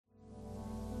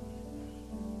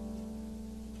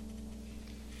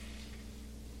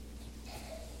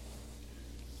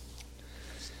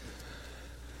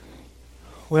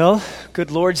Well,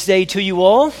 good Lord's Day to you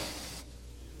all.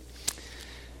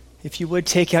 If you would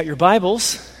take out your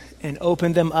Bibles and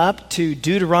open them up to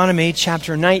Deuteronomy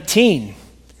chapter 19.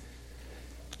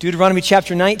 Deuteronomy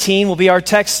chapter 19 will be our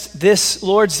text this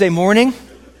Lord's Day morning.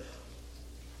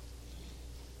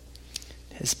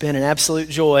 It has been an absolute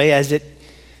joy, as it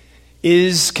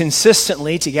is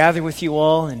consistently, to gather with you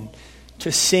all and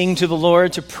to sing to the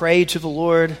Lord, to pray to the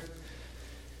Lord,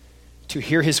 to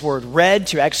hear His word read,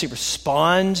 to actually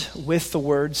respond with the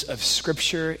words of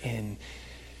Scripture in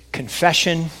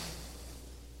confession,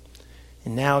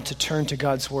 and now to turn to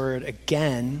God's word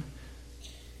again,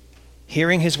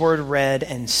 hearing His word read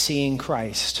and seeing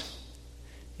Christ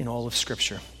in all of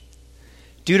Scripture.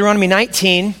 Deuteronomy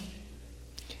 19,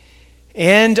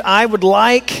 and I would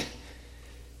like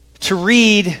to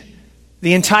read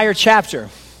the entire chapter.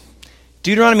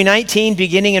 Deuteronomy 19,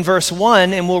 beginning in verse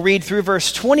 1, and we'll read through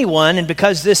verse 21. And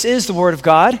because this is the Word of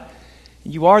God,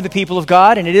 you are the people of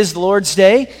God, and it is the Lord's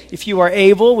Day, if you are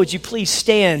able, would you please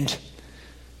stand?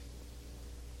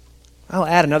 I'll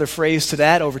add another phrase to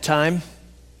that over time.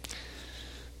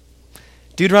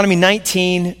 Deuteronomy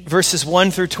 19, verses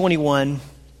 1 through 21.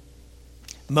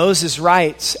 Moses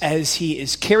writes, as he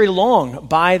is carried along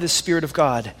by the Spirit of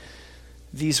God,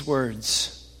 these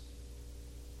words.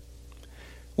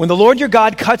 When the Lord your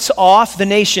God cuts off the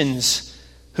nations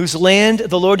whose land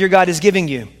the Lord your God is giving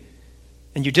you,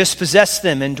 and you dispossess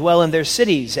them and dwell in their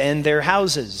cities and their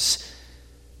houses,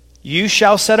 you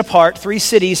shall set apart 3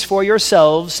 cities for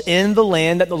yourselves in the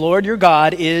land that the Lord your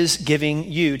God is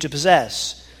giving you to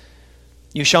possess.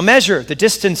 You shall measure the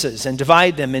distances and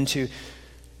divide them into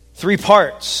 3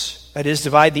 parts, that is,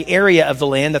 divide the area of the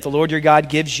land that the Lord your God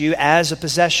gives you as a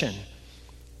possession,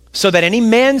 so that any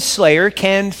manslayer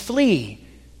can flee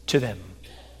to them.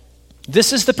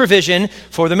 This is the provision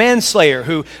for the manslayer,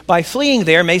 who by fleeing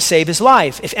there may save his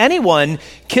life. If anyone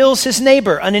kills his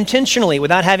neighbor unintentionally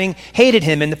without having hated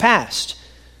him in the past,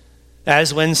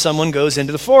 as when someone goes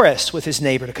into the forest with his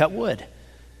neighbor to cut wood,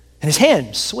 and his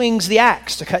hand swings the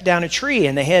axe to cut down a tree,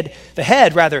 and the head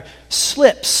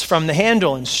slips from the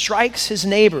handle and strikes his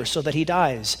neighbor so that he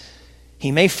dies,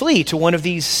 he may flee to one of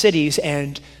these cities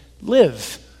and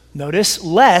live. Notice,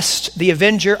 lest the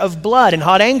avenger of blood in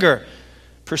hot anger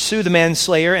pursue the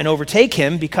manslayer and overtake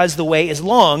him, because the way is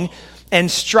long,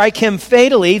 and strike him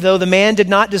fatally, though the man did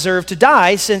not deserve to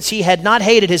die, since he had not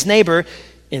hated his neighbor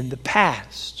in the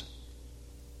past.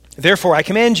 Therefore I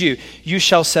command you, you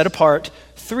shall set apart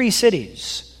 3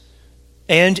 cities.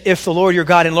 And if the Lord your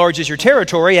God enlarges your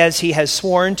territory, as he has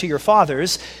sworn to your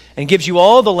fathers, and gives you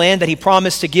all the land that he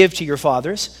promised to give to your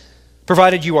fathers,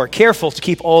 provided you are careful to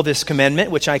keep all this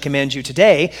commandment, which I command you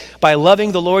today, by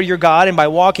loving the Lord your God and by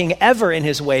walking ever in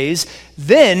his ways,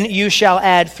 then you shall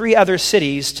add 3 other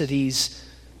cities to these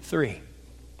 3.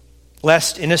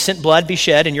 Lest innocent blood be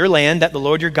shed in your land that the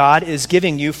Lord your God is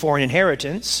giving you for an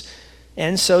inheritance,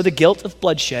 and so the guilt of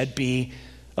bloodshed be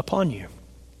upon you.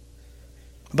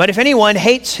 But if anyone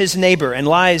hates his neighbor and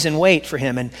lies in wait for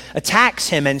him and attacks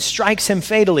him and strikes him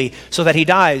fatally so that he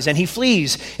dies, and he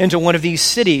flees into one of these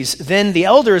cities, then the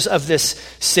elders of this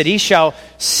city shall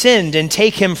send and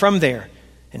take him from there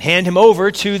and hand him over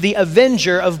to the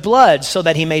avenger of blood so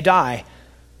that he may die.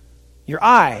 Your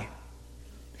eye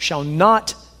shall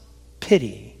not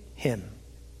pity him,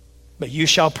 but you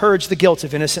shall purge the guilt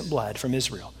of innocent blood from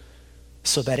Israel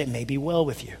so that it may be well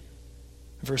with you.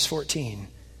 Verse 14.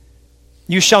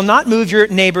 You shall not move your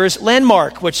neighbor's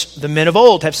landmark, which the men of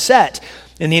old have set,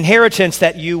 in the inheritance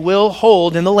that you will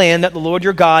hold in the land that the Lord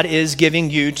your God is giving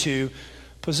you to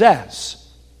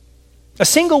possess. A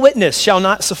single witness shall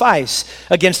not suffice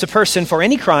against a person for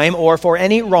any crime or for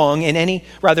any wrong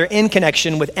in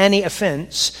connection with any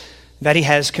offense that he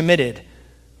has committed.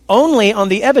 Only on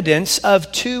the evidence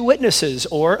of 2 witnesses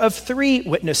or of 3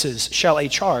 witnesses shall a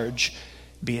charge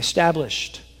be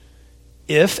established.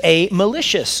 If a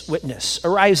malicious witness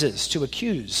arises to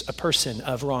accuse a person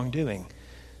of wrongdoing,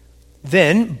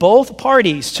 then both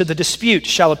parties to the dispute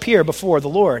shall appear before the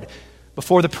Lord,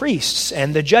 before the priests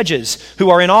and the judges who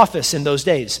are in office in those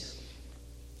days.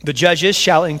 The judges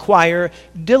shall inquire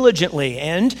diligently,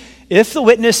 and if the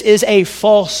witness is a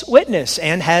false witness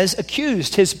and has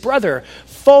accused his brother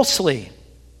falsely,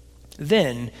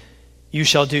 then you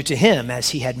shall do to him as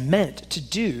he had meant to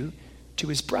do to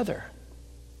his brother.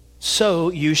 So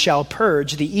you shall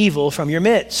purge the evil from your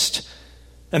midst,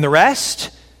 and the rest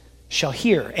shall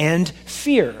hear and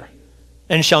fear,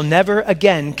 and shall never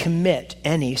again commit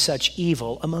any such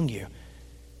evil among you.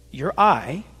 Your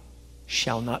eye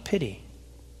shall not pity.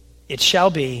 It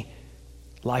shall be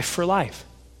life for life,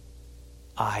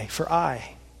 eye for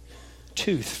eye,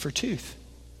 tooth for tooth,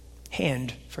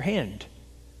 hand for hand,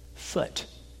 foot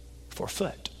for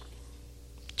foot.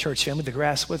 Church family, the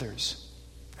grass withers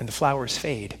and the flowers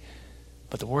fade,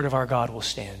 but the word of our God will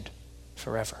stand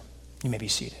forever. You may be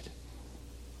seated.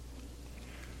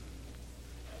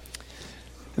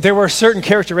 There were certain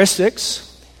characteristics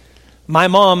my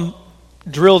mom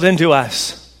drilled into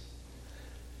us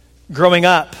growing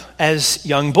up as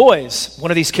young boys.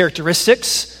 One of these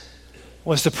characteristics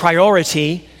was the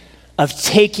priority of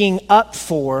taking up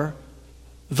for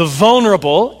the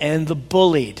vulnerable and the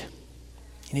bullied.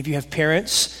 Any of you have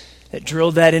parents that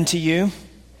drilled that into you?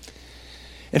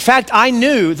 In fact, I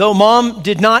knew, though mom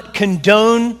did not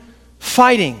condone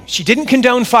fighting. She didn't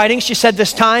condone fighting. She said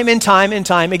this time and time and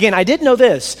time again. I did know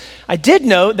this. I did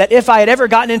know that if I had ever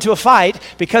gotten into a fight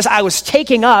because I was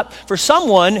taking up for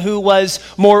someone who was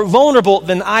more vulnerable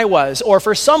than I was, or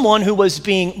for someone who was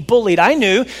being bullied, I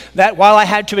knew that while I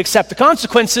had to accept the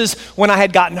consequences, when I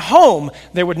had gotten home,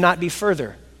 there would not be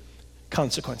further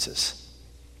consequences.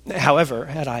 However,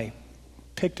 had I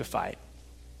picked a fight,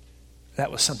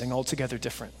 that was something altogether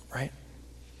different, right?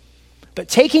 But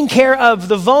taking care of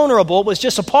the vulnerable was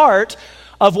just a part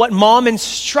of what mom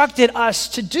instructed us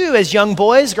to do as young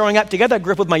boys growing up together. I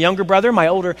grew up with my younger brother. My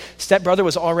older stepbrother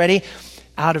was already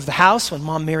out of the house when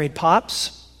mom married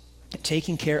Pops. And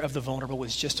taking care of the vulnerable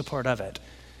was just a part of it.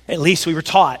 At least we were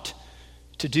taught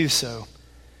to do so.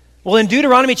 Well, in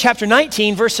Deuteronomy chapter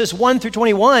 19, verses 1 through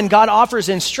 21, God offers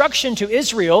instruction to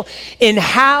Israel in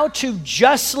how to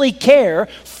justly care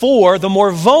for the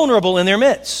more vulnerable in their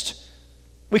midst.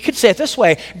 We could say it this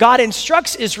way: God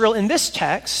instructs Israel in this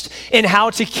text in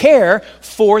how to care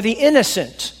for the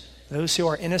innocent, those who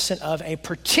are innocent of a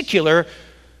particular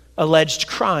alleged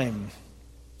crime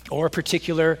or a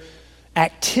particular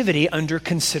activity under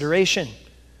consideration.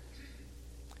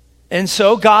 And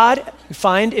so God, we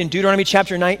find in Deuteronomy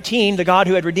chapter 19, the God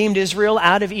who had redeemed Israel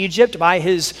out of Egypt by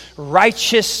his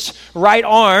righteous right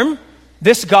arm,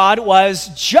 this God was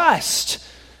just.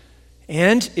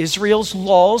 And Israel's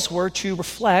laws were to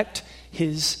reflect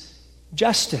his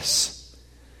justice.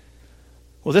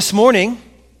 Well, this morning,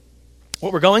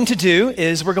 what we're going to do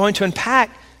is we're going to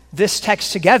unpack this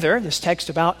text together, this text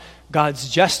about God's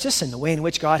justice and the way in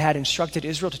which God had instructed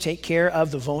Israel to take care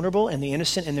of the vulnerable and the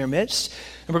innocent in their midst.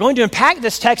 And we're going to unpack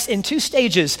this text in two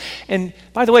stages. And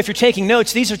by the way, if you're taking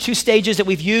notes, these are two stages that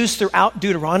we've used throughout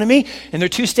Deuteronomy. And they're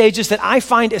two stages that I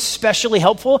find especially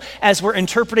helpful as we're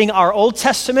interpreting our Old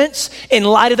Testaments in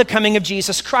light of the coming of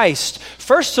Jesus Christ.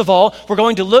 First of all, we're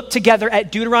going to look together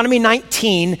at Deuteronomy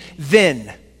 19,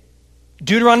 then.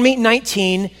 Deuteronomy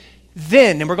 19,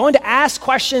 then. And we're going to ask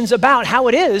questions about how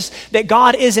it is that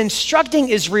God is instructing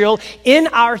Israel in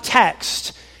our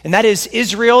text. And that is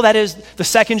Israel, that is the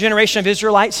second generation of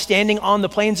Israelites standing on the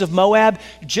plains of Moab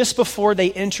just before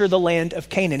they enter the land of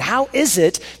Canaan. How is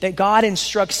it that God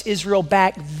instructs Israel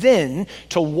back then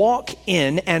to walk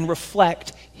in and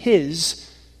reflect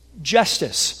his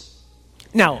justice?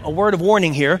 Now, a word of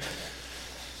warning here.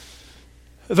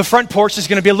 The front porch is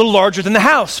going to be a little larger than the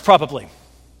house, probably.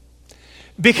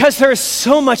 Because there is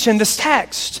so much in this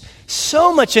text.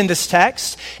 So much in this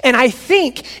text. And I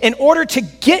think in order to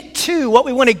get to what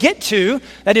we want to get to,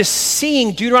 that is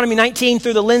seeing Deuteronomy 19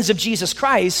 through the lens of Jesus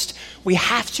Christ, we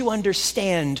have to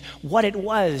understand what it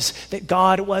was that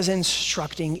God was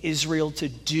instructing Israel to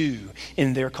do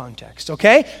in their context.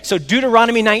 Okay? So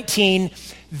Deuteronomy 19,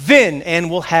 then,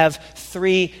 and we'll have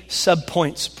 3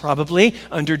 subpoints probably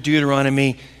under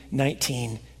Deuteronomy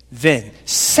 19, then.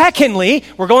 Secondly,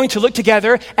 we're going to look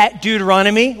together at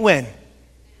Deuteronomy when?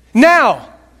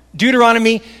 Now.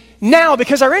 Deuteronomy now,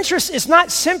 because our interest is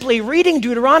not simply reading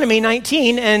Deuteronomy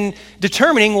 19 and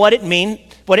determining what it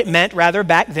meant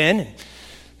back then.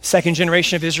 Second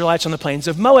generation of Israelites on the plains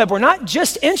of Moab. We're not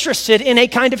just interested in a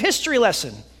kind of history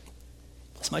lesson,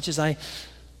 as much as I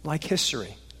like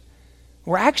history.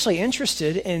 We're actually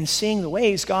interested in seeing the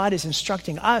ways God is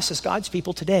instructing us as God's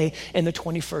people today in the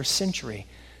 21st century.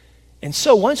 And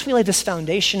so once we lay this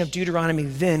foundation of Deuteronomy,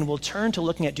 then we'll turn to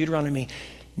looking at Deuteronomy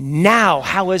now.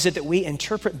 How is it that we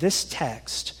interpret this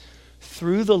text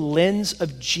through the lens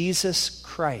of Jesus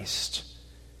Christ?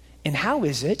 And how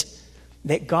is it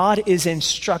that God is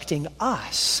instructing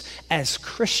us as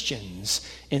Christians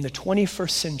in the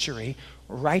 21st century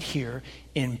right here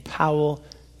in Powell,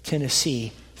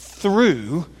 Tennessee,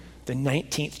 through the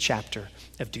 19th chapter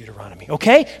of Deuteronomy?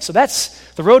 Okay, so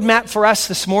that's the roadmap for us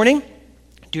this morning.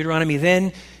 Deuteronomy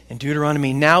then and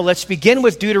Deuteronomy now. Let's begin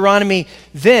with Deuteronomy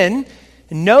then.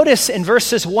 Notice in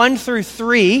verses 1 through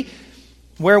 3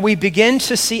 where we begin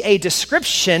to see a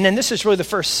description, and this is really the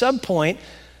first subpoint,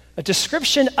 a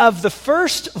description of the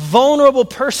first vulnerable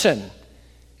person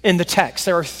in the text.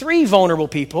 There are three vulnerable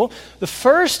people. The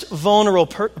first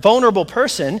vulnerable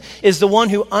person is the one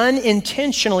who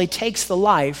unintentionally takes the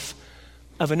life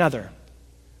of another.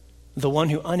 The one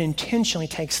who unintentionally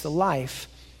takes the life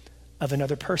of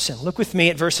another person. Look with me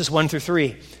at verses 1 through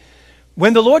 3.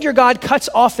 When the Lord your God cuts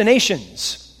off the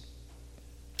nations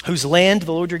whose land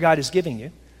the Lord your God is giving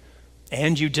you,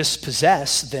 and you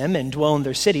dispossess them and dwell in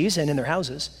their cities and in their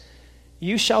houses,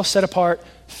 you shall set apart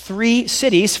 3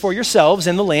 cities for yourselves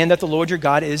in the land that the Lord your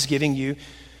God is giving you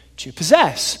to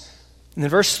possess. And in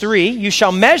verse 3, you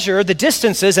shall measure the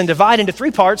distances and divide into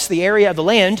 3 parts the area of the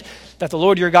land that the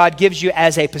Lord your God gives you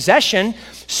as a possession,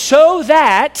 so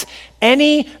that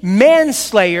any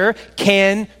manslayer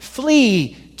can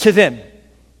flee to them.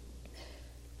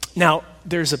 Now,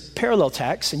 there's a parallel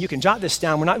text, and you can jot this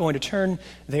down. We're not going to turn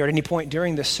there at any point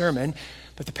during this sermon.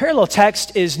 But the parallel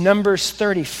text is Numbers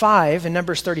 35, and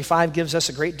Numbers 35 gives us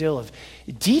a great deal of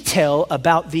detail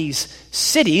about these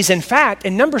cities. In fact,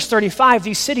 in Numbers 35,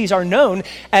 these cities are known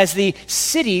as the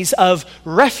cities of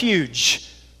refuge.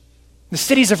 The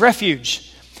cities of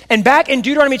refuge. And back in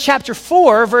Deuteronomy chapter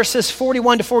 4, verses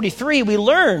 41 to 43, we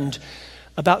learned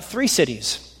about 3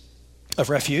 cities of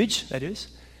refuge, that is.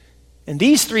 And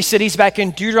these 3 cities back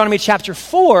in Deuteronomy chapter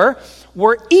 4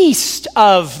 were east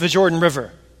of the Jordan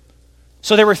River.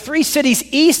 So there were 3 cities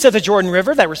east of the Jordan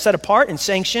River that were set apart and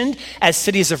sanctioned as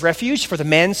cities of refuge for the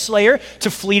manslayer to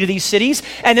flee to these cities.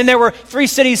 And then there were 3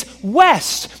 cities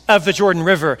west of the Jordan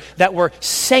River that were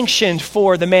sanctioned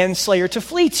for the manslayer to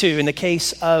flee to in the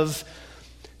case of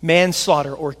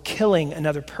manslaughter or killing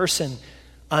another person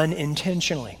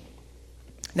unintentionally.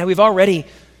 Now, we've already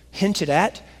hinted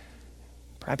at,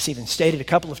 perhaps even stated a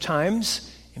couple of times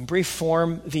in brief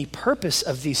form, the purpose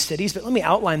of these cities, but let me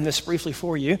outline this briefly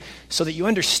for you so that you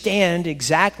understand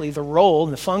exactly the role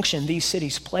and the function these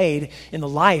cities played in the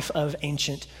life of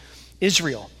ancient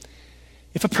Israel.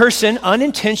 If a person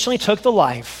unintentionally took the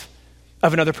life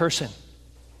of another person,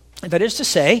 that is to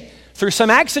say, through some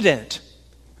accident,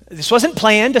 this wasn't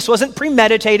planned, this wasn't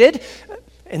premeditated.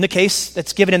 In the case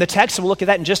that's given in the text, and we'll look at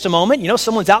that in just a moment, you know,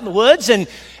 someone's out in the woods and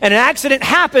an accident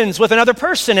happens with another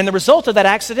person, and the result of that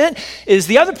accident is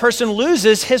the other person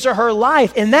loses his or her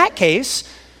life. In that case,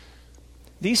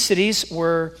 these cities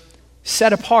were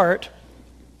set apart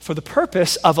for the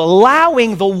purpose of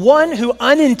allowing the one who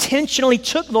unintentionally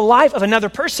took the life of another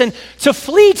person to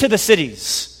flee to the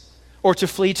cities or to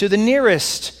flee to the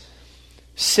nearest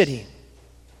city.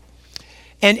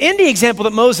 And in the example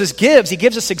that Moses gives, he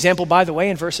gives this example, by the way,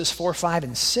 in verses 4, 5,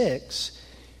 and 6.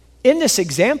 In this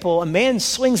example, a man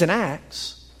swings an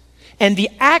axe, and the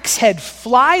axe head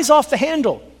flies off the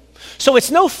handle. So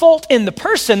it's no fault in the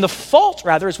person. The fault,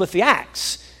 rather, is with the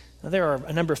axe. Now, there are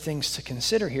a number of things to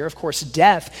consider here. Of course,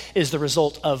 death is the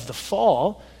result of the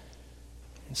fall.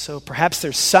 And so perhaps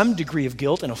there's some degree of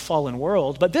guilt in a fallen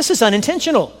world, but this is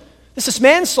unintentional. This is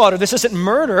manslaughter. This isn't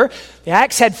murder. The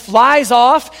axe head flies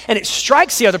off and it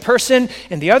strikes the other person,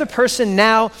 and the other person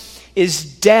now is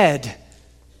dead.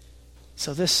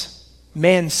 So this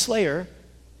manslayer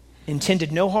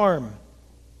intended no harm,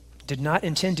 did not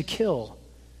intend to kill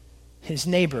his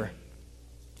neighbor.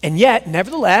 And yet,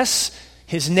 nevertheless,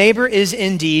 his neighbor is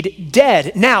indeed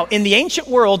dead. Now, in the ancient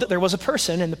world, there was a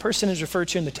person, and the person is referred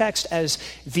to in the text as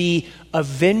the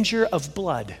avenger of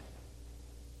blood.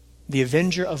 The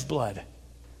avenger of blood.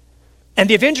 And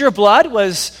the avenger of blood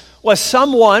was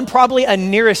someone, probably a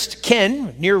nearest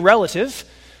kin, near relative.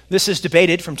 This is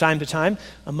debated from time to time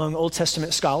among Old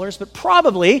Testament scholars, but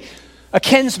probably a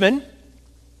kinsman.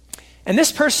 And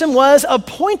this person was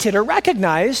appointed or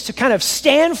recognized to kind of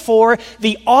stand for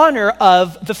the honor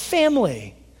of the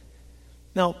family.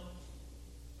 Now,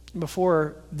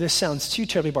 before this sounds too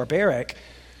terribly barbaric,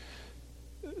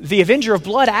 the avenger of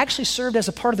blood actually served as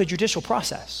a part of the judicial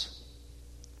process.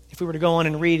 If we were to go on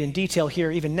and read in detail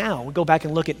here, even now, we go back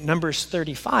and look at Numbers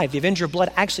 35. The avenger of blood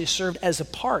actually served as a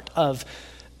part of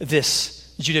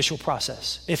this judicial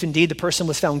process. If indeed the person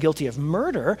was found guilty of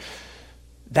murder,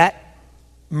 that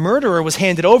murderer was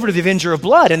handed over to the avenger of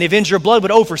blood, and the avenger of blood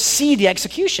would oversee the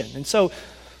execution. And so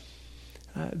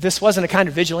this wasn't a kind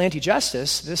of vigilante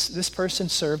justice. This person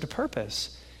served a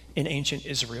purpose in ancient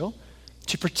Israel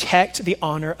to protect the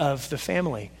honor of the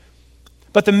family.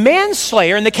 But the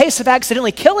manslayer, in the case of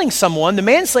accidentally killing someone, the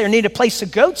manslayer needed a place to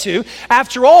go to.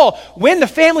 After all, when the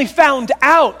family found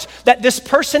out that this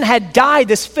person had died,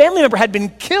 this family member had been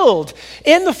killed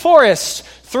in the forest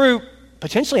through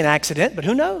potentially an accident, but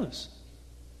who knows?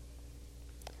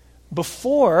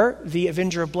 Before the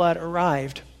avenger of blood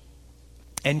arrived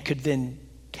and could then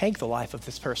take the life of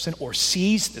this person or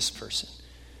seize this person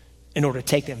in order to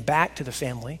take them back to the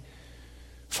family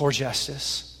for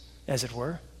justice, as it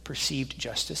were, perceived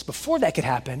justice. Before that could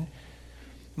happen,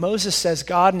 Moses says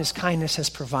God in his kindness has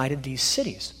provided these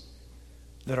cities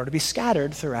that are to be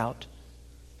scattered throughout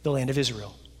the land of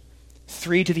Israel.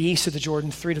 3 to the east of the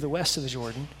Jordan, 3 to the west of the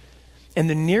Jordan. And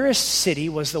the nearest city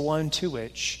was the one to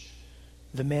which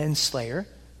the manslayer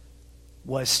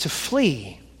was to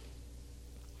flee.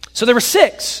 So there were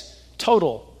 6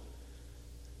 total.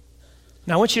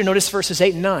 Now I want you to notice verses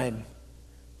 8 and 9,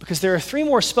 because there are 3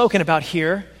 more spoken about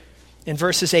here in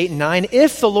verses 8 and 9.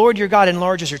 If the Lord your God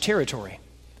enlarges your territory,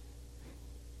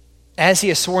 as he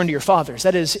has sworn to your fathers,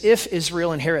 that is, if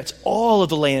Israel inherits all of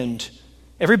the land,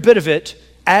 every bit of it,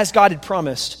 as God had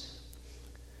promised.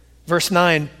 Verse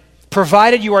 9,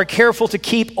 provided you are careful to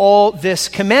keep all this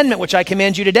commandment, which I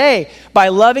command you today, by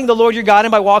loving the Lord your God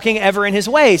and by walking ever in his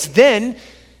ways, then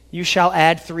you shall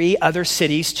add 3 other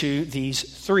cities to these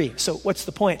 3. So what's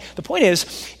the point? The point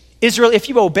is, Israel, if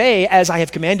you obey as I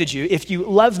have commanded you, if you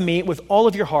love me with all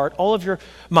of your heart, all of your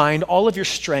mind, all of your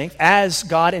strength, as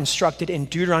God instructed in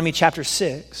Deuteronomy chapter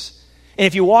 6, and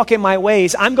if you walk in my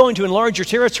ways, I'm going to enlarge your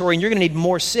territory and you're going to need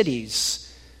more cities,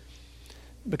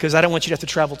 because I don't want you to have to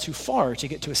travel too far to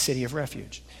get to a city of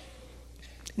refuge.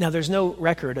 Now, there's no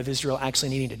record of Israel actually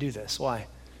needing to do this. Why?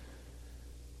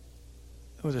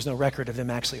 Well, there's no record of them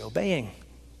actually obeying.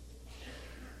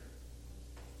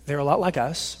 They're a lot like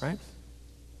us, right?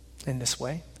 In this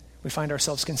way. We find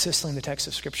ourselves consistently in the text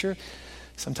of Scripture,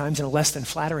 sometimes in a less than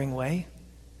flattering way.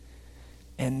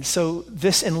 And so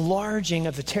this enlarging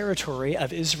of the territory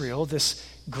of Israel, this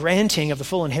granting of the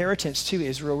full inheritance to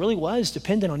Israel, really was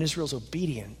dependent on Israel's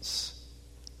obedience.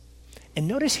 And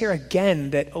notice here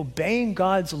again that obeying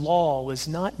God's law was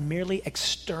not merely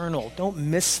external. Don't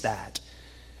miss that.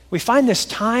 We find this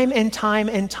time and time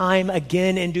and time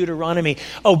again in Deuteronomy.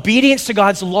 Obedience to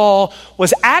God's law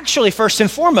was actually first and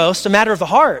foremost a matter of the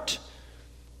heart.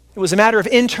 It was a matter of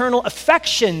internal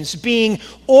affections being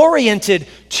oriented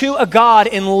to a God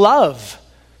in love.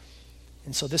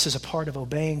 And so this is a part of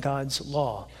obeying God's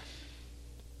law.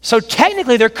 So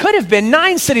technically there could have been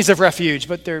 9 cities of refuge,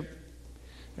 but there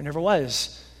never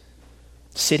was.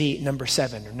 City number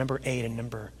 7 or number 8 and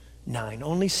number 9,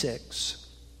 only 6.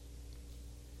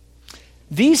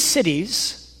 These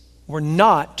cities were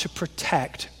not to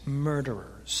protect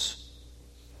murderers.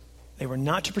 They were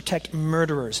not to protect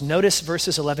murderers. Notice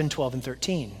verses 11, 12, and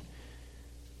 13.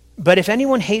 But if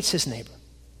anyone hates his neighbor,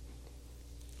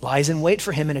 lies in wait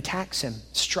for him and attacks him,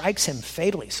 strikes him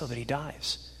fatally so that he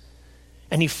dies,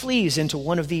 and he flees into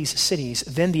one of these cities,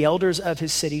 then the elders of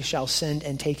his city shall send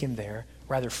and take him there,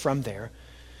 rather from there,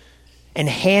 and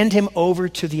hand him over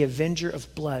to the avenger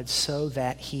of blood so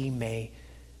that he may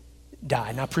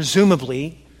die. Now,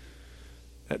 presumably,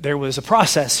 there was a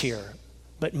process here,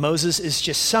 but Moses is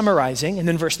just summarizing. And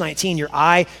then verse 19, your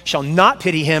eye shall not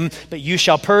pity him, but you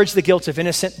shall purge the guilt of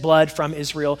innocent blood from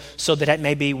Israel so that it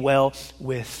may be well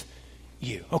with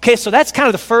you. Okay, so that's kind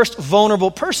of the first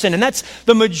vulnerable person, and that's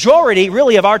the majority,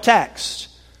 really, of our text.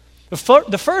 The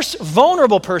first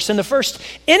vulnerable person, the first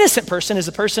innocent person is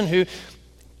the person who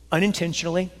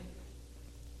unintentionally,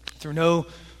 through no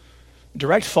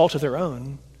direct fault of their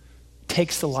own,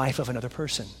 takes the life of another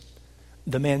person,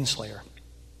 the manslayer.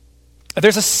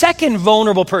 There's a second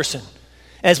vulnerable person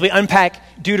as we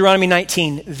unpack Deuteronomy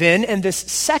 19 then, and this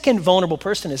second vulnerable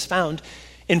person is found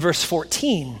in verse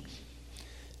 14.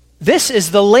 This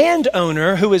is the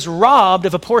landowner who is robbed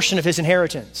of a portion of his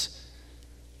inheritance.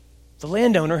 The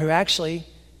landowner who actually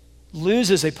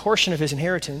loses a portion of his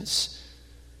inheritance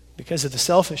because of the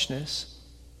selfishness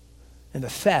and the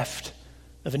theft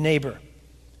of a neighbor.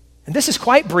 And this is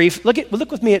quite brief.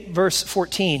 Look with me at verse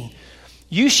 14.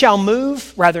 You shall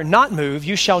not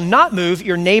move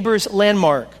your neighbor's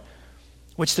landmark,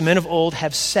 which the men of old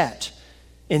have set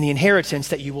in the inheritance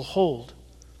that you will hold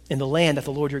in the land that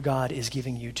the Lord your God is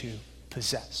giving you to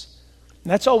possess.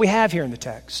 And that's all we have here in the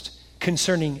text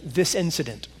concerning this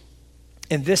incident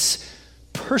and this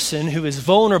person who is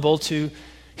vulnerable to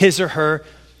his or her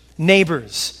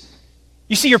neighbors.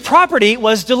 You see, your property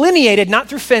was delineated not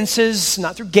through fences,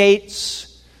 not through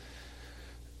gates,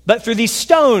 but through these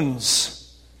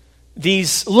stones,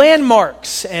 these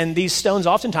landmarks. And these stones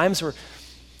oftentimes were,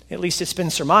 at least it's been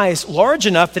surmised, large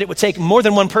enough that it would take more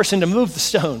than one person to move the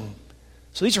stone.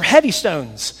 So these are heavy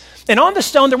stones. And on the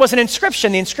stone there was an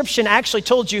inscription. The inscription actually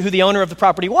told you who the owner of the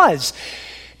property was.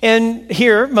 And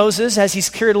here, Moses, as he's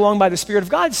carried along by the Spirit of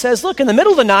God, says, look, in the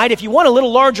middle of the night, if you want a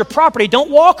little larger property, don't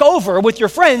walk over with your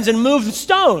friends and move the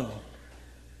stone.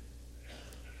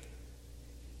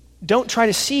 Don't try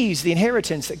to seize the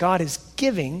inheritance that God is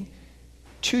giving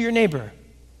to your neighbor.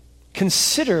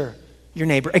 Consider your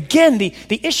neighbor. Again, the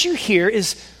issue here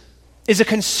is a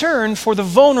concern for the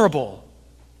vulnerable.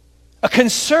 a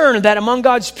concern that among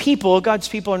God's people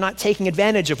are not taking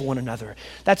advantage of one another.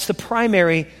 That's the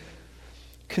primary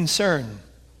concern.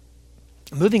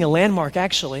 Moving a landmark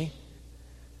actually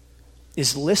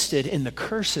is listed in the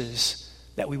curses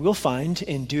that we will find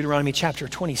in Deuteronomy chapter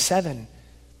 27,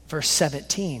 verse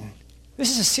 17.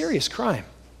 This is a serious crime.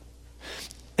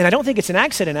 And I don't think it's an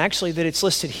accident, actually, that it's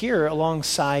listed here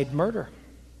alongside murder.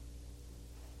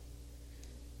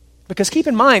 Because keep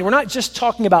in mind, we're not just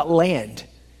talking about land.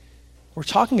 We're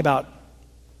talking about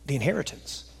the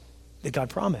inheritance that God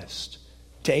promised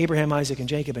to Abraham, Isaac, and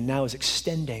Jacob, and now is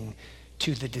extending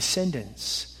to the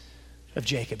descendants of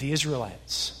Jacob, the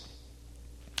Israelites.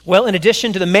 Well, in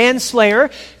addition to the manslayer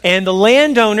and the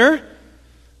landowner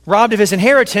robbed of his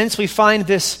inheritance, we find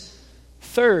this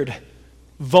third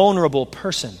vulnerable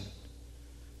person.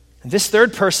 And this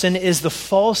third person is the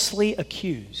falsely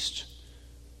accused.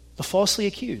 The falsely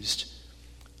accused.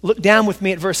 Look down with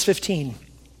me at verse 15.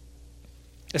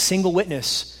 A single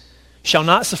witness shall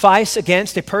not suffice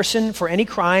against a person for any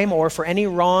crime or for any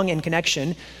wrong in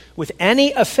connection with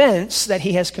any offense that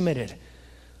he has committed.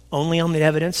 Only on the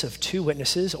evidence of 2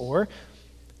 witnesses or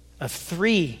of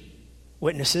 3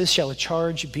 witnesses shall a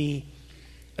charge be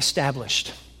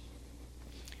established.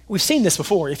 We've seen this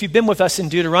before. If you've been with us in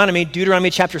Deuteronomy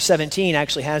chapter 17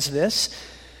 actually has this.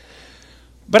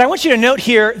 But I want you to note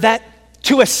here that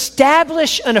to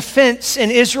establish an offense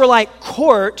in Israelite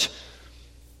court,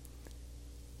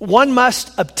 one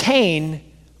must obtain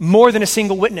more than a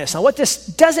single witness. Now, what this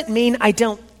doesn't mean, I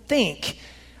don't think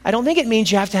it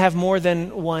means you have to have more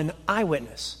than one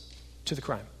eyewitness to the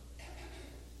crime.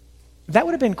 That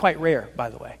would have been quite rare, by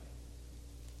the way.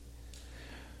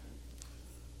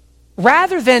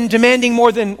 Rather than demanding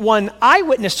more than one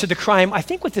eyewitness to the crime, I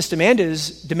think what this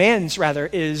demands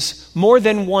is more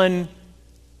than one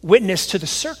witness to the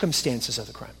circumstances of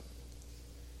the crime.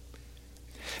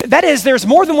 That is, there's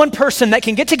more than one person that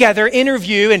can get together,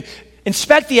 interview, and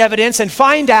inspect the evidence and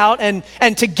find out and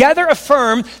together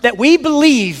affirm that we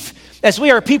believe, as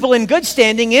we are people in good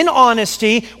standing, in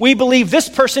honesty, we believe this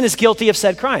person is guilty of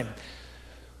said crime.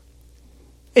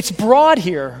 It's broad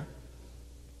here.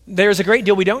 There's a great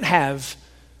deal we don't have.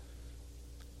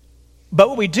 But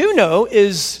what we do know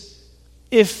is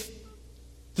if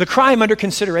the crime under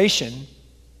consideration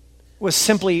was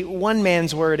simply one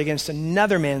man's word against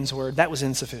another man's word, that was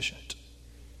insufficient.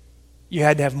 You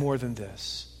had to have more than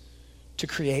this to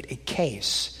create a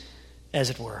case, as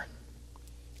it were.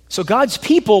 So God's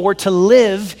people were to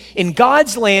live in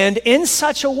God's land in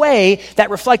such a way that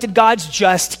reflected God's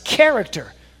just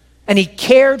character. And he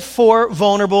cared for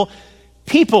vulnerable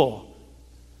people.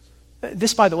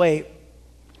 This, by the way,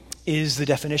 is the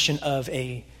definition of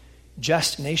a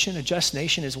just nation. A just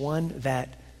nation is one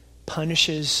that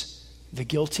punishes the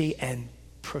guilty and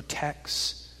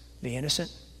protects the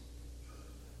innocent.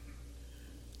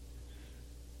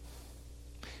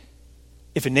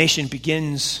 If a nation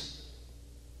begins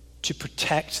to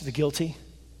protect the guilty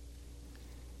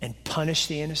and punish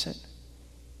the innocent,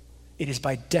 it is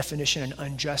by definition an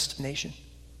unjust nation.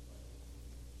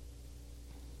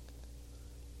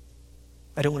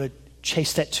 I don't want to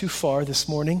chase that too far this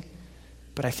morning,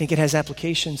 but I think it has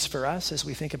applications for us as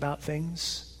we think about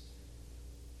things.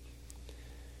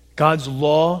 God's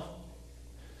law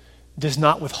does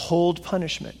not withhold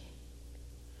punishment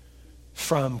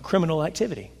from criminal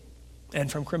activity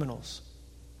and from criminals.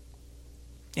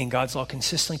 And God's law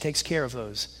consistently takes care of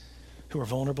those who are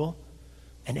vulnerable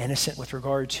and innocent with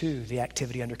regard to the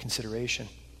activity under consideration.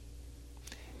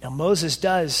 Now, Moses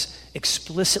does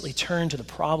explicitly turn to the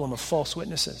problem of false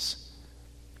witnesses.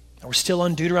 Now, we're still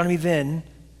on Deuteronomy then,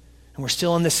 and we're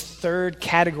still on this third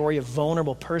category of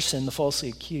vulnerable person, the falsely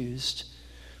accused.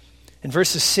 In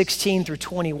verses 16 through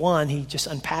 21, he just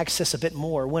unpacks this a bit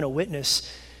more. When a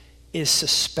witness is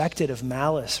suspected of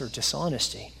malice or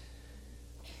dishonesty,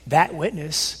 that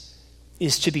witness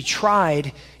is to be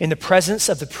tried in the presence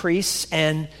of the priests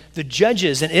and the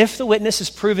judges. And if the witness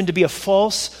is proven to be a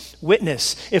false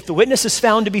witness, if the witness is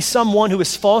found to be someone who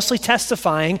is falsely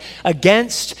testifying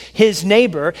against his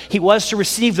neighbor, he was to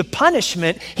receive the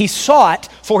punishment he sought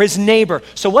for his neighbor.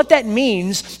 So what that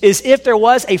means is if there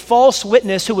was a false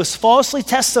witness who was falsely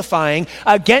testifying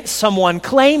against someone,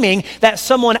 claiming that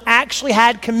someone actually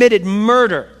had committed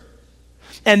murder,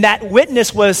 and that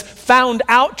witness was found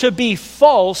out to be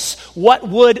false, what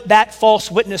would that false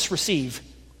witness receive?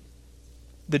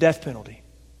 The death penalty.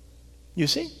 You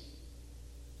see?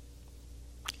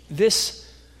 This,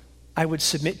 I would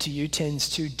submit to you,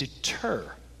 tends to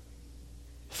deter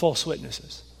false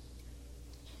witnesses.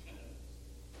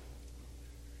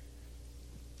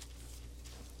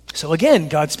 So again,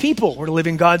 God's people were to live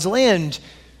in God's land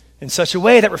in such a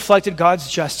way that reflected God's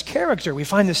just character. We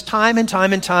find this time and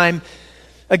time and time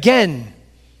again.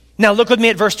 Now look with me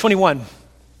at verse 21.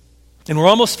 And we're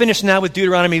almost finished now with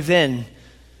Deuteronomy then.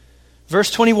 Verse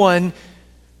 21,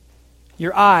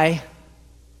 your eye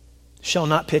shall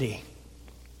not pity.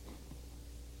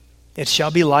 It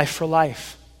shall be life for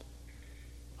life,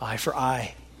 eye for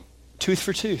eye, tooth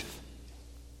for tooth,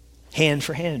 hand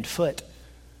for hand, foot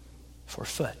for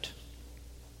foot.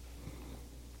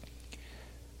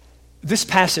 This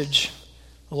passage,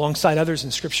 alongside others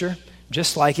in Scripture,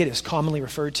 just like it, is commonly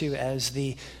referred to as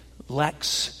the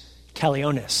lex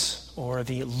talionis, or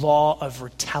the law of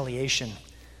retaliation.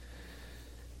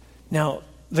 Now,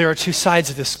 there are two sides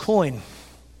of this coin,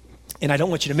 and I don't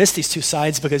want you to miss these two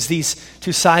sides, because these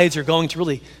two sides are going to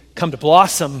really come to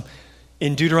blossom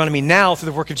in Deuteronomy now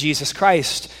through the work of Jesus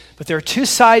Christ. But there are two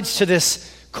sides to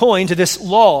this coin, to this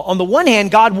law. On the one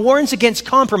hand, God warns against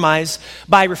compromise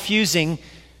by refusing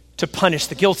to punish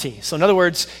the guilty. So in other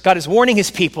words, God is warning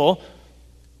his people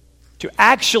to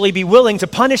actually be willing to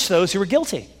punish those who are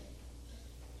guilty.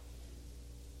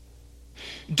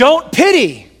 Don't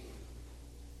pity.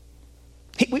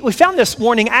 We found this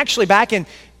warning actually back in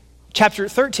chapter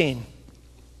 13.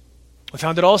 We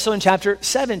found it also in chapter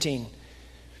 17.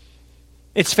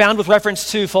 It's found with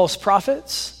reference to false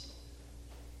prophets.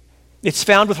 It's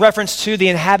found with reference to the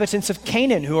inhabitants of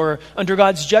Canaan who are under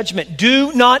God's judgment.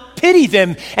 Do not pity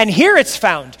them. And here it's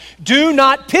found. Do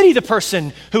not pity the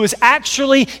person who is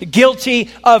actually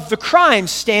guilty of the crime.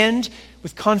 Stand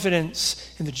with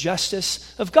confidence in the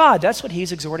justice of God. That's what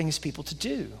he's exhorting his people to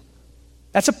do.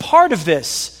 That's a part of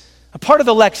this, a part of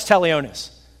the lex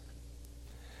talionis.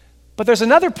 But there's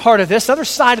another part of this, other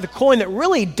side of the coin that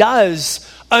really does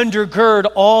undergird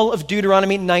all of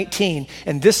Deuteronomy 19.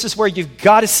 And this is where you've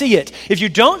got to see it. If you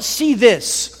don't see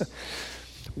this,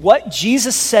 what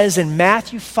Jesus says in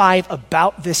Matthew 5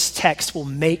 about this text will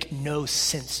make no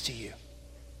sense to you.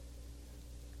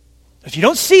 If you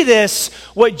don't see this,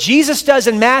 what Jesus does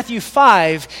in Matthew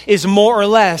 5 is more or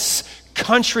less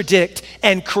contradict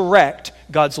and correct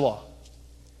God's law.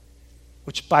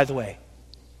 Which, by the way,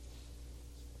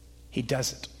 he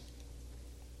doesn't.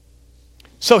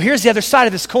 So here's the other side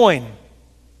of this coin.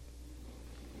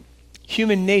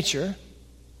 Human nature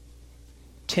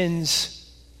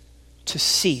tends to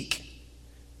seek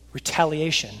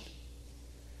retaliation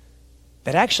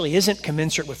that actually isn't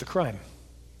commensurate with the crime.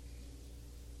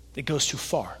 It goes too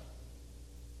far.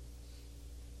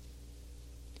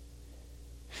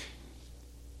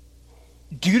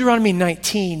 Deuteronomy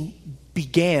 19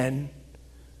 began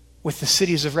with the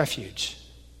cities of refuge.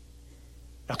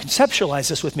 Now conceptualize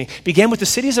this with me. Began with the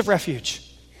cities of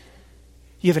refuge.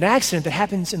 You have an accident that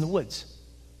happens in the woods.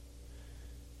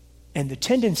 And the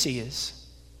tendency is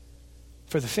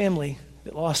for the family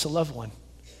that lost a loved one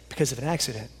because of an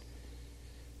accident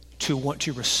to want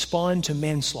to respond to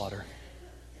manslaughter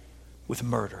with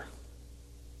murder.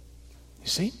 You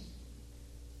see?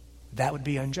 That would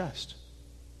be unjust.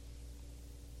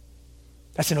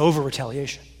 That's an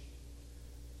over-retaliation.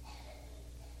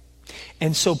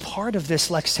 And so part of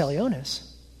this lex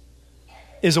talionis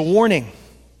is a warning.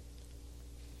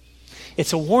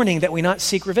 It's a warning that we not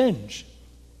seek revenge.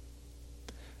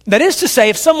 That is to say,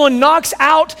 if someone knocks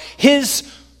out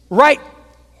his right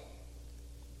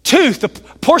tooth, the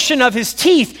portion of his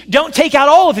teeth, don't take out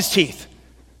all of his teeth.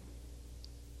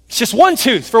 It's just one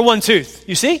tooth for one tooth,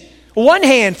 you see? One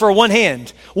hand for one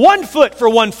hand. 1 foot for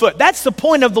 1 foot. That's the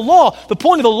point of the law. The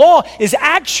point of the law is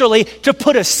actually to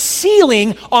put a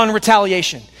ceiling on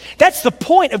retaliation. That's the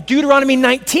point of Deuteronomy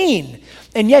 19.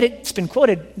 And yet it's been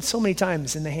quoted so many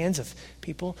times in the hands of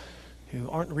people who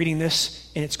aren't reading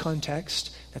this in its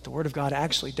context that the Word of God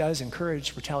actually does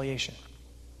encourage retaliation.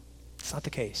 It's not the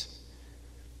case.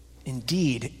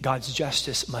 Indeed, God's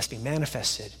justice must be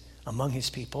manifested among his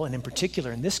people, and in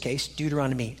particular, in this case,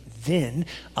 Deuteronomy then,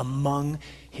 among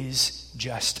his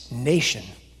just nation,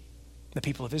 the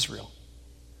people of Israel.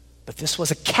 But this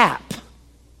was a cap.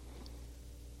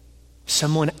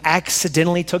 Someone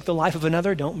accidentally took the life of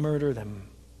another, don't murder them.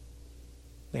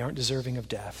 They aren't deserving of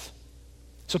death.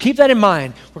 So keep that in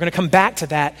mind. We're going to come back to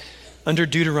that under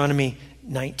Deuteronomy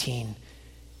 19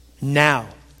 now.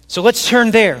 So let's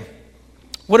turn there.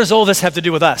 What does all this have to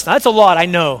do with us? Now, that's a lot, I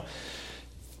know.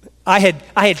 I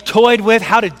had toyed with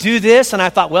how to do this, and I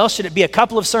thought, well, should it be a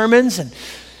couple of sermons? And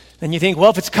then you think,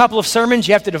 well, if it's a couple of sermons,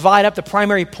 you have to divide up the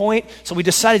primary point. So we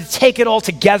decided to take it all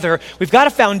together. We've got a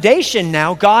foundation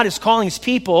now. God is calling his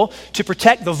people to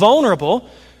protect the vulnerable,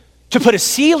 to put a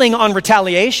ceiling on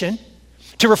retaliation,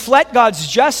 to reflect God's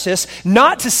justice,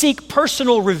 not to seek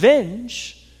personal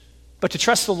revenge, but to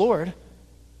trust the Lord.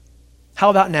 How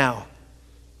about now?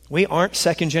 We aren't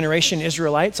second-generation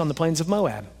Israelites on the plains of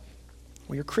Moab.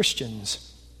 We are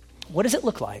Christians. What does it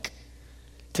look like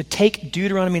to take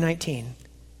Deuteronomy 19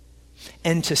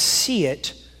 and to see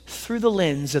it through the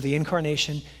lens of the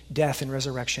incarnation, death, and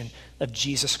resurrection of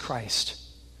Jesus Christ?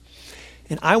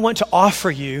 And I want to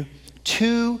offer you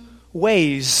two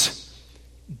ways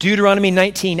Deuteronomy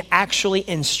 19 actually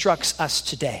instructs us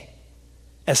today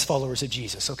as followers of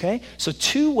Jesus, okay? So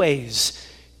two ways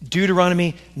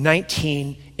Deuteronomy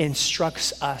 19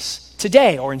 instructs us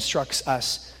today, or instructs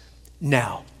us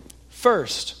now.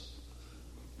 First,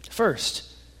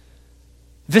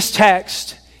 this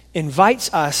text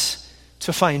invites us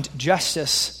to find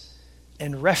justice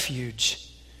and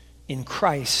refuge in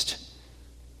Christ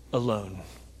alone.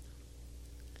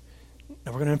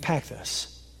 Now we're going to unpack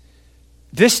this.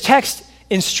 This text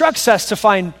instructs us to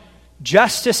find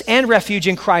justice and refuge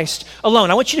in Christ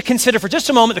alone. I want you to consider for just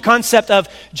a moment the concept of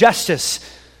justice.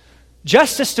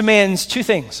 Justice demands two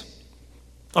things.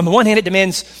 On the one hand, it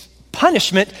demands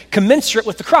punishment commensurate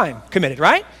with the crime committed,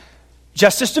 right?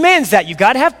 Justice demands that. You've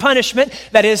got to have punishment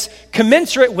that is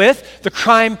commensurate with the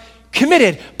crime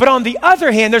committed. But on the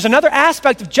other hand, there's another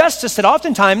aspect of justice that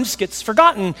oftentimes gets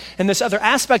forgotten. And this other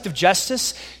aspect of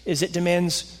justice is it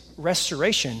demands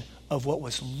restoration of what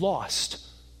was lost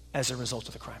as a result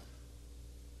of the crime.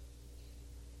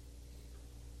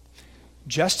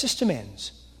 Justice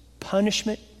demands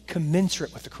punishment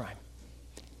commensurate with the crime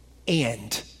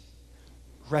and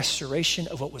restoration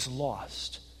of what was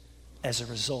lost as a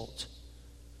result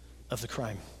of the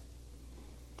crime.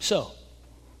 So,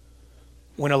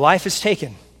 when a life is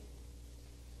taken,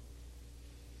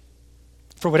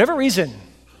 for whatever reason,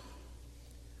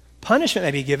 punishment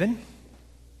may be given.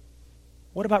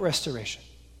 What about restoration?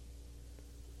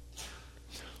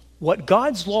 What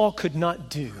God's law could not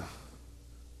do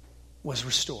was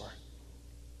restore.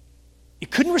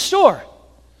 It couldn't restore.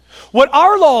 What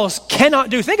our laws cannot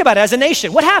do, think about it as a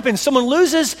nation. What happens? Someone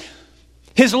loses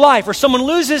his life or someone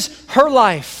loses her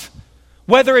life,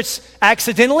 whether it's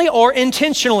accidentally or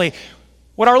intentionally.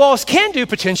 What our laws can do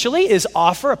potentially is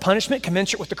offer a punishment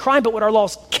commensurate with the crime, but what our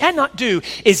laws cannot do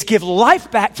is give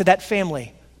life back to that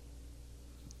family.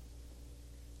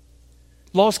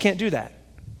 Laws can't do that.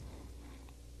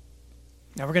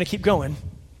 Now we're going to keep going.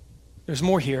 There's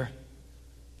more here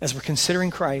as we're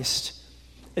considering Christ.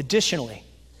 Additionally,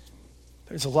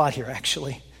 there's a lot here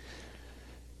actually.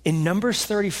 In Numbers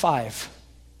 35,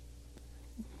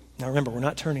 now remember, we're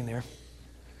not turning there.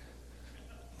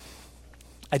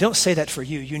 I don't say that for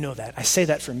you, you know that. I say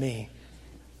that for me,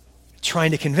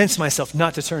 trying to convince myself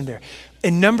not to turn there.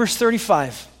 In Numbers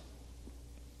 35,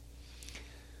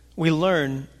 we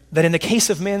learn that in the case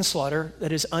of manslaughter,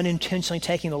 that is unintentionally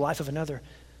taking the life of another,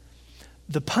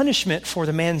 the punishment for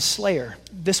the manslayer,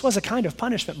 this was a kind of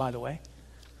punishment, by the way,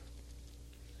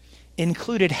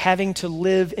 included having to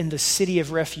live in the city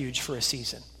of refuge for a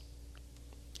season.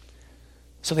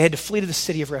 So they had to flee to the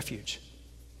city of refuge.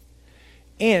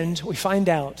 And we find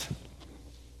out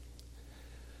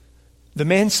the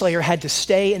manslayer had to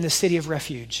stay in the city of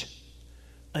refuge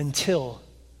until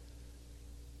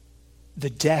the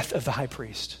death of the high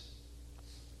priest.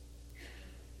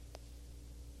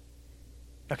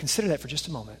 Now consider that for just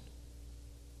a moment.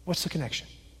 What's the connection?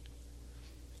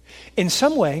 In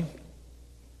some way,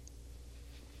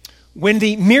 when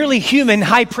the merely human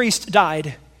high priest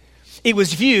died, it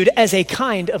was viewed as a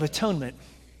kind of atonement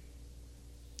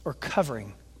or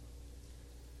covering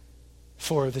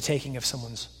for the taking of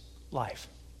someone's life.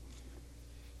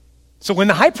 So when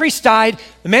the high priest died,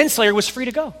 the manslayer was free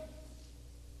to go.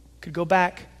 Could go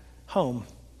back home.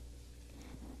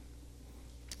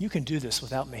 You can do this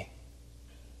without me.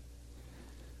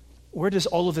 Where does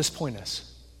all of this point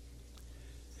us?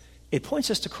 It points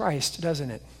us to Christ,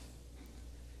 doesn't it?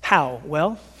 How?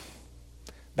 Well,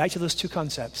 back to those two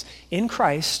concepts. In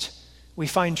Christ, we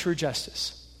find true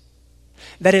justice.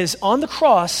 That is, on the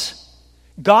cross,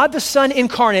 God the Son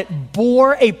incarnate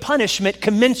bore a punishment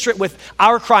commensurate with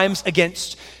our crimes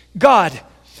against God.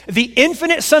 The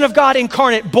infinite Son of God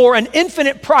incarnate bore an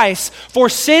infinite price for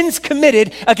sins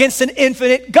committed against an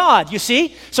infinite God, you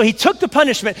see? So he took the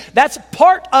punishment. That's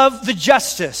part of the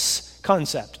justice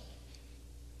concept.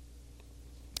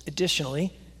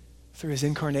 Additionally, through his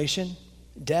incarnation,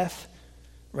 death,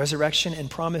 resurrection, and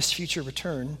promised future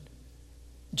return,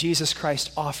 Jesus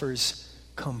Christ offers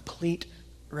complete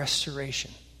restoration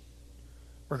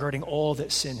regarding all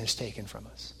that sin has taken from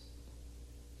us.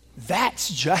 That's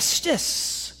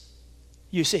justice,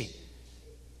 you see.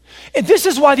 And this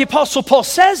is why the Apostle Paul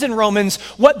says in Romans,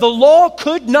 what the law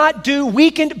could not do,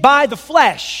 weakened by the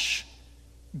flesh,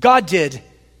 God did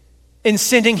in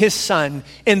sending his Son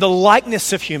in the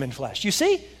likeness of human flesh. You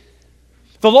see?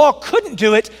 The law couldn't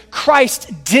do it.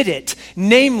 Christ did it,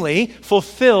 namely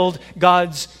fulfilled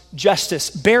God's justice,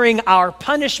 bearing our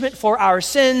punishment for our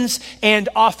sins and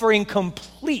offering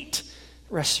complete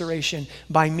restoration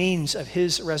by means of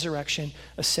his resurrection,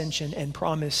 ascension, and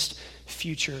promised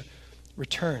future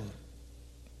return.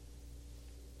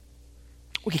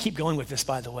 We can keep going with this,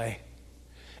 by the way.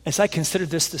 As I considered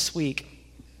this week,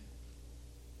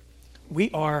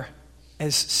 we are,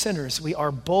 as sinners, we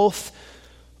are both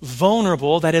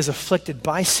vulnerable, that is, afflicted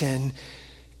by sin,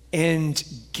 and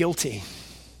guilty.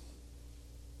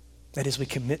 That is, we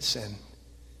commit sin.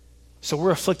 So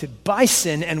we're afflicted by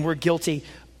sin and we're guilty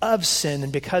of sin.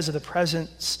 And because of the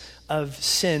presence of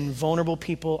sin, vulnerable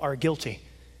people are guilty.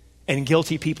 And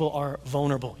guilty people are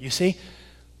vulnerable. You see,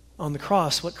 on the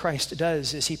cross, what Christ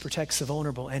does is he protects the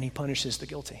vulnerable and he punishes the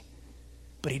guilty.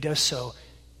 But he does so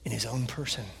in his own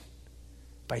person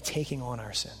by taking on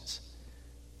our sins.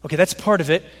 Okay, that's part of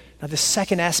it. Now, the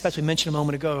second aspect we mentioned a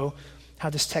moment ago, how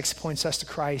this text points us to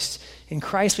Christ. In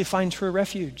Christ, we find true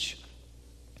refuge.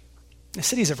 The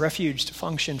cities of refuge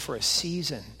function for a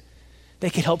season. They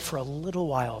can help for a little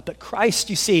while. But Christ,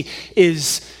 you see,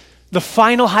 is the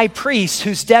final high priest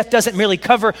whose death doesn't merely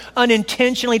cover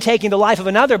unintentionally taking the life of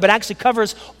another, but actually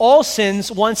covers all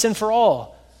sins once and for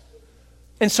all.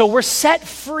 And so we're set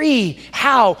free.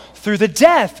 How? Through the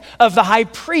death of the high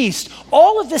priest.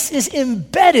 All of this is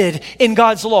embedded in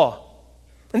God's law.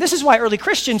 And this is why early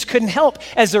Christians couldn't help,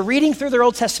 as they're reading through their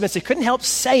Old Testaments, they couldn't help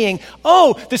saying,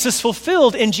 oh, this is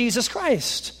fulfilled in Jesus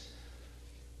Christ.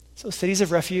 So cities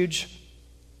of refuge,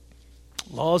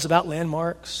 laws about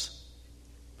landmarks,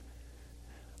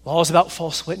 laws about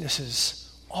false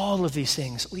witnesses, all of these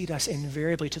things lead us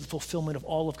invariably to the fulfillment of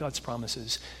all of God's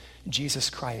promises. Jesus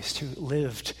Christ, who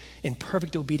lived in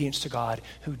perfect obedience to God,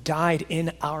 who died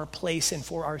in our place and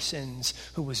for our sins,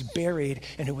 who was buried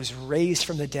and who was raised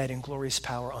from the dead in glorious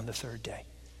power on the third day.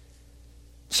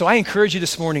 So I encourage you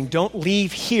this morning, don't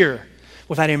leave here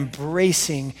without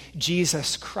embracing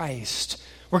Jesus Christ,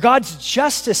 where God's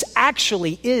justice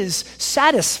actually is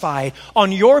satisfied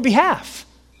on your behalf,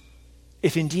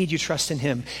 if indeed you trust in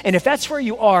him. And if that's where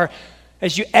you are,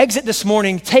 as you exit this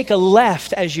morning, take a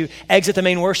left as you exit the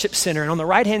main worship center. And on the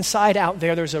right-hand side out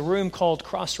there, there's a room called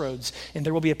Crossroads. And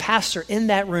there will be a pastor in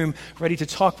that room ready to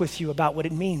talk with you about what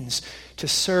it means to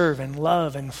serve and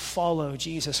love and follow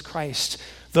Jesus Christ,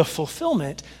 the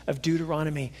fulfillment of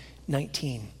Deuteronomy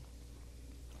 19.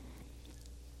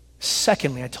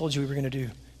 Secondly, I told you we were going to do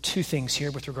two things here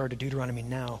with regard to Deuteronomy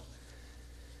now.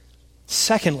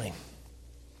 Secondly,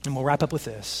 and we'll wrap up with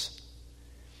this,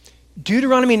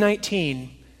 Deuteronomy 19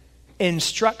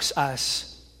 instructs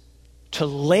us to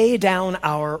lay down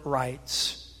our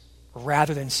rights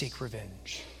rather than seek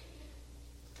revenge.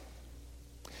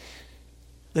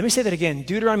 Let me say that again.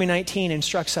 Deuteronomy 19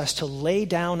 instructs us to lay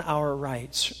down our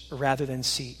rights rather than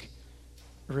seek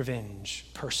revenge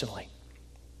personally.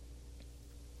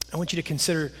 I want you to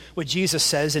consider what Jesus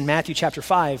says in Matthew chapter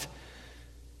 5,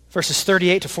 verses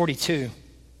 38 to 42.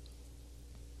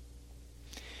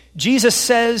 Jesus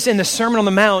says in the Sermon on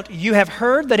the Mount, you have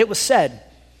heard that it was said,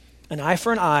 an eye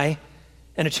for an eye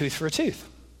and a tooth for a tooth.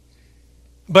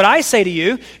 But I say to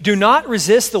you, do not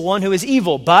resist the one who is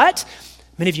evil. But,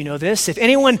 many of you know this, if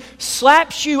anyone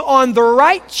slaps you on the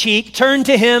right cheek, turn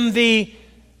to him the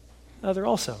other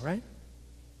also, right?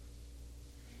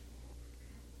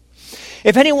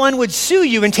 If anyone would sue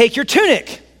you and take your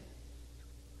tunic,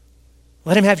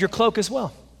 let him have your cloak as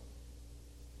well.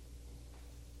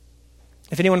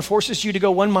 If anyone forces you to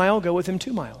go 1 mile, go with him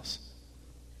 2 miles.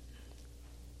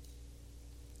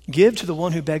 Give to the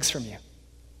one who begs from you.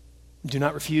 Do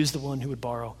not refuse the one who would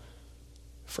borrow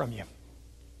from you.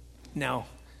 Now,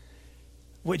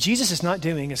 what Jesus is not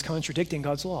doing is contradicting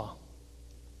God's law.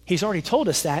 He's already told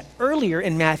us that earlier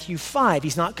in Matthew 5.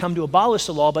 He's not come to abolish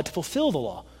the law, but to fulfill the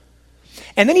law.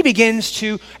 And then he begins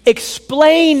to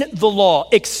explain the law,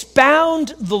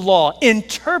 expound the law,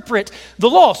 interpret the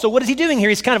law. So what is he doing here?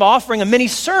 He's kind of offering a mini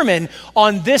sermon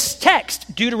on this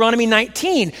text, Deuteronomy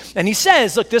 19. And he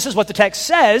says, look, this is what the text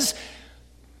says.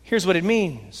 Here's what it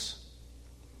means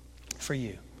for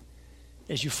you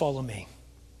as you follow me.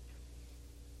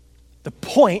 The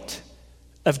point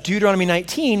of Deuteronomy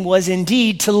 19 was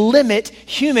indeed to limit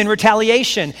human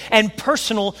retaliation and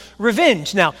personal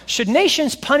revenge. Now, should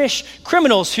nations punish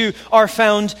criminals who are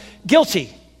found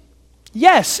guilty?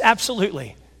 Yes,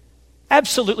 absolutely.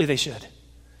 Absolutely they should.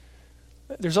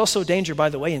 There's also danger, by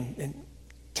the way, in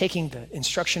taking the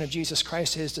instruction of Jesus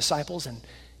Christ to his disciples and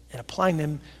applying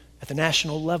them at the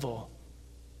national level.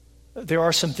 There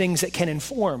are some things that can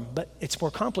inform, but it's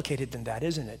more complicated than that,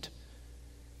 isn't it?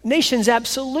 Nations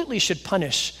absolutely should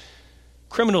punish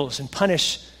criminals and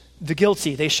punish the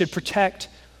guilty. They should protect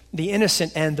the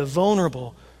innocent and the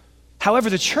vulnerable.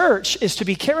 However, the church is to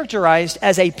be characterized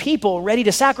as a people ready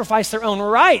to sacrifice their own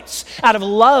rights out of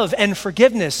love and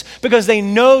forgiveness because they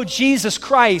know Jesus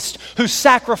Christ who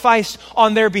sacrificed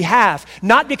on their behalf,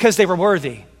 not because they were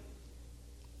worthy,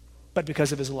 but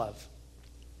because of his love.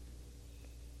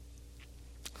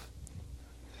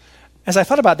 As I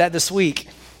thought about that this week,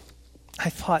 I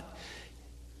thought,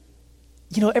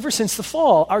 ever since the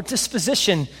fall, our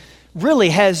disposition really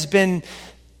has been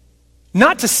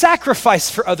not to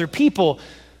sacrifice for other people,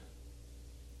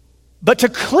 but to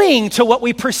cling to what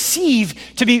we perceive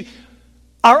to be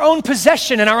our own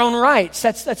possession and our own rights.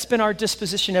 That's been our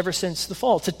disposition ever since the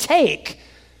fall, to take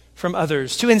from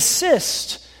others, to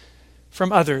insist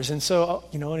from others. And so,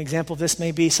 an example of this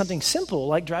may be something simple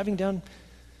like driving down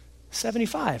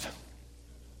 75.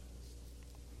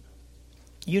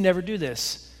 You never do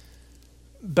this,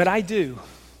 but I do.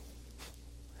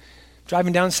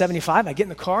 Driving down 75, I get in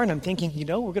the car and I'm thinking, we're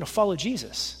going to follow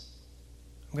Jesus.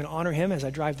 I'm going to honor him as I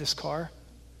drive this car.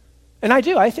 And I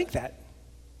do, I think that.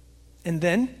 And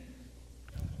then,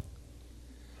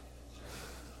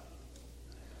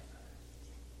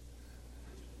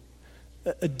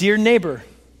 a dear neighbor,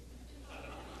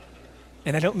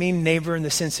 and I don't mean neighbor in the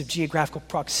sense of geographical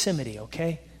proximity,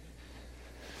 okay?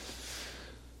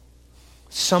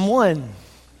 Someone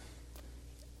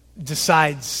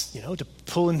decides, to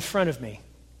pull in front of me.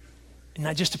 And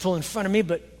not just to pull in front of me,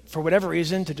 but for whatever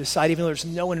reason, to decide, even though there's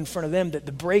no one in front of them, that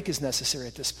the brake is necessary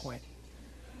at this point.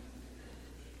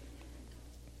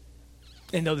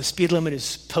 And though the speed limit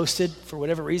is posted, for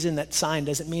whatever reason, that sign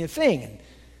doesn't mean a thing. And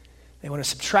they want to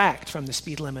subtract from the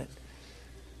speed limit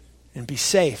and be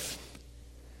safe.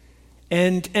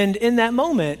 And in that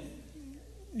moment,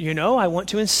 I want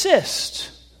to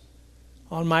insist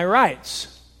on my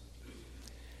rights.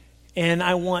 And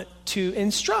I want to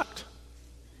instruct.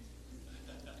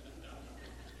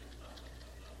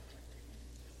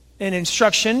 An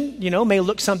instruction, may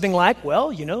look something like,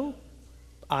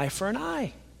 eye for an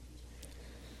eye.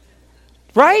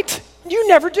 Right? You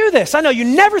never do this. I know you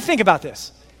never think about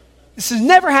this. This has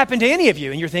never happened to any of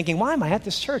you. And you're thinking, why am I at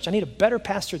this church? I need a better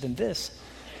pastor than this.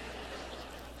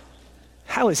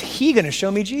 How is he going to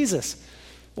show me Jesus?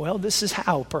 Well, this is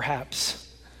how, perhaps.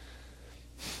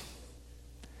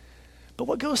 But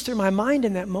what goes through my mind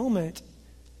in that moment,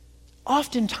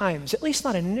 oftentimes, at least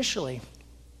not initially,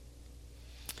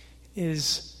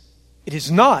 is it is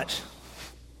not,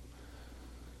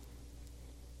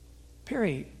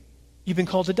 Perry, you've been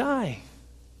called to die.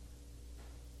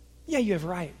 Yeah, you have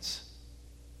rights.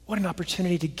 What an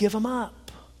opportunity to give them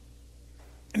up.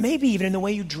 And maybe even in the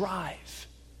way you drive.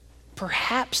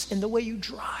 Perhaps in the way you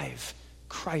drive,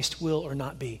 Christ will or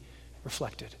not be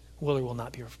reflected. Will or will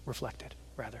not be reflected,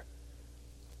 rather.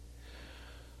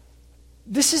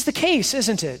 This is the case,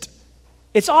 isn't it?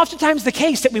 It's oftentimes the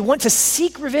case that we want to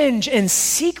seek revenge and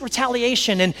seek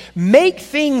retaliation and make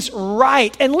things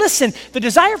right. And listen, the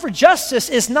desire for justice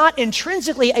is not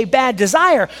intrinsically a bad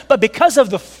desire, but because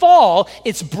of the fall,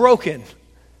 it's broken.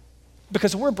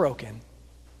 Because we're broken.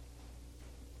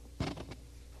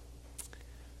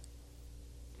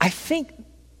 I think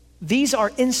these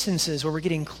are instances where we're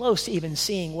getting close to even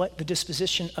seeing what the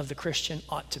disposition of the Christian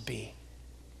ought to be.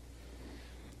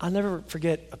 I'll never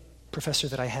forget a professor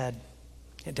that I had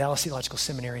at Dallas Theological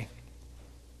Seminary.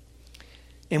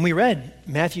 And we read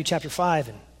Matthew chapter 5,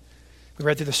 and we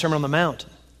read through the Sermon on the Mount.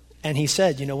 And he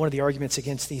said, one of the arguments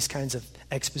against these kinds of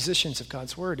expositions of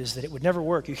God's word is that it would never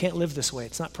work. You can't live this way.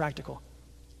 It's not practical.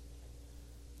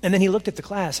 And then he looked at the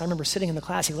class. I remember sitting in the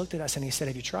class. He looked at us and he said,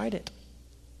 have you tried it?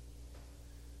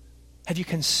 Have you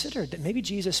considered that maybe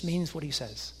Jesus means what he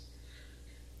says?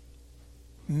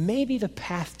 Maybe the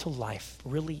path to life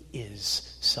really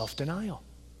is self-denial.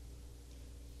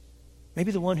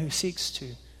 Maybe the one who seeks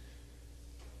to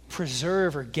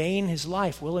preserve or gain his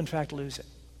life will in fact lose it.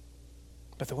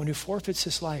 But the one who forfeits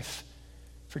his life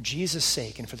for Jesus'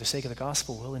 sake and for the sake of the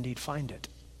gospel will indeed find it.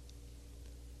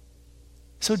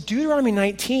 So Deuteronomy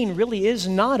 19 really is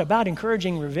not about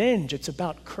encouraging revenge. It's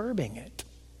about curbing it.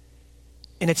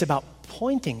 And it's about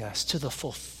pointing us to the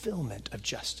fulfillment of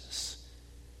justice.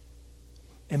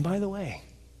 And by the way,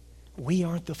 we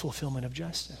aren't the fulfillment of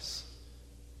justice.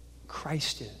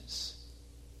 Christ is.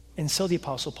 And so the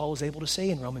Apostle Paul is able to say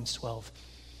in Romans 12,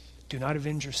 do not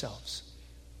avenge yourselves,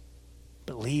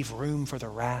 but leave room for the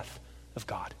wrath of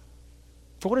God.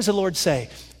 For what does the Lord say?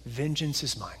 Vengeance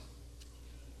is mine.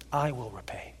 I will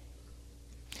repay.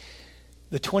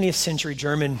 The 20th century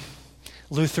German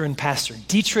Lutheran pastor,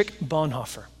 Dietrich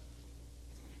Bonhoeffer.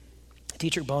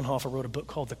 Dietrich Bonhoeffer wrote a book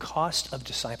called The Cost of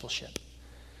Discipleship.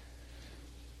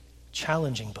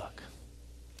 challenging book.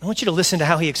 I want you to listen to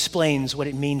how he explains what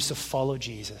it means to follow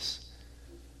Jesus.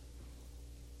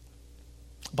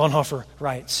 Bonhoeffer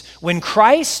writes, when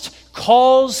Christ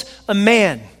calls a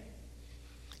man,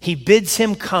 he bids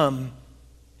him come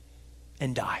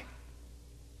and die.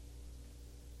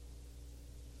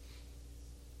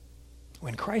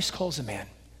 When Christ calls a man,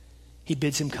 he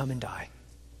bids him come and die.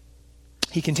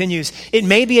 He continues, it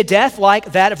may be a death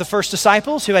like that of the first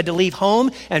disciples who had to leave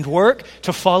home and work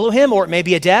to follow him, or it may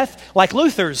be a death like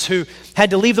Luther's who had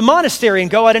to leave the monastery and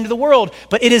go out into the world.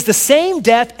 But it is the same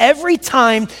death every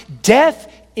time, death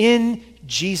in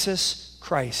Jesus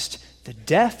Christ, the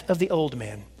death of the old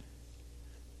man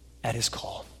at his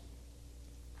call.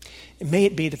 And may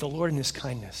it be that the Lord in his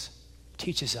kindness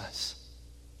teaches us,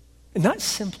 not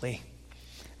simply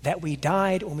that we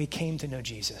died when we came to know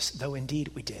Jesus, though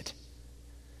indeed we did,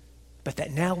 but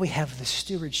that now we have the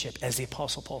stewardship, as the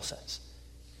Apostle Paul says,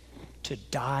 to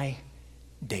die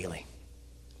daily.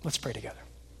 Let's pray together.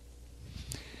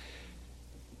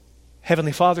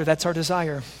 Heavenly Father, that's our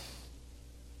desire,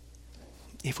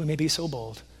 if we may be so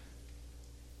bold,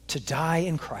 to die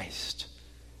in Christ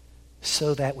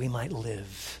so that we might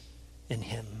live in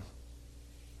him.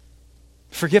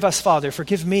 Forgive us, Father.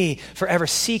 Forgive me for ever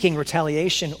seeking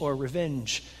retaliation or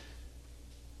revenge.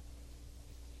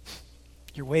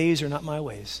 Your ways are not my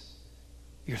ways.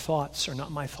 Your thoughts are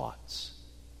not my thoughts.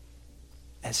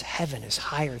 As heaven is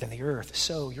higher than the earth,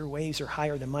 so your ways are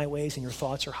higher than my ways and your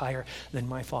thoughts are higher than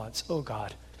my thoughts. Oh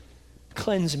God,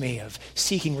 cleanse me of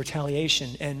seeking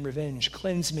retaliation and revenge.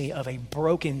 Cleanse me of a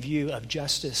broken view of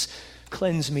justice.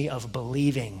 Cleanse me of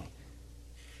believing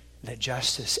that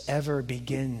justice ever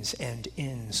begins and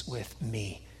ends with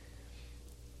me.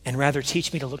 And rather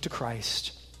teach me to look to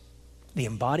Christ, the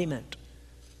embodiment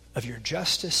of your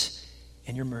justice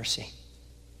and your mercy,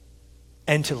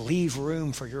 and to leave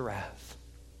room for your wrath,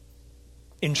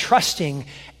 entrusting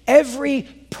every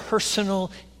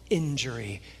personal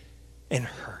injury and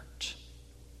hurt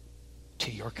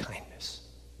to your kindness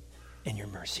and your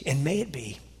mercy. And may it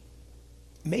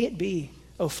be,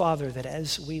 oh Father, that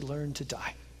as we learn to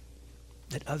die,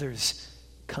 that others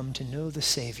come to know the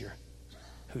Savior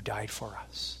who died for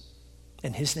us.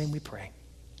 In his name we pray.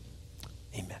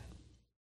 Amen.